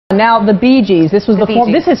Now the Bee Gees. This was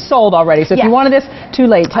this is sold already. So if you wanted this, too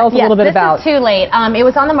late. Tell us a little bit about. This is too late. It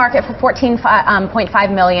was on the market for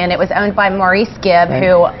 $14.5 million. It was owned by Maurice Gibb,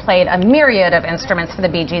 who played a myriad of instruments for the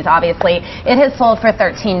Bee Gees. Obviously, it has sold for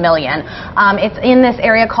 $13 million. It's in this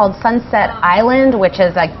area called Sunset Island, which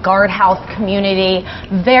is a guardhouse community.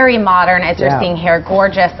 Very modern, as you're seeing here.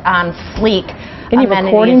 Gorgeous, sleek. Any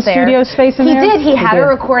recording studio space in there? He did. He had a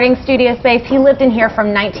recording studio space. He lived in here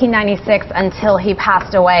from 1996 until he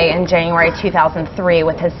passed away in January 2003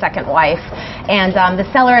 with his second wife. And the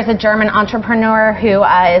seller is a German entrepreneur who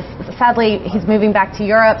is, sadly, he's moving back to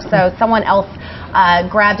Europe, so someone else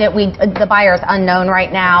grabbed it. The buyer is unknown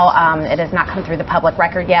right now. It has not come through the public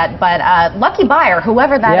record yet, but lucky buyer,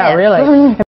 whoever that is. Yeah, really.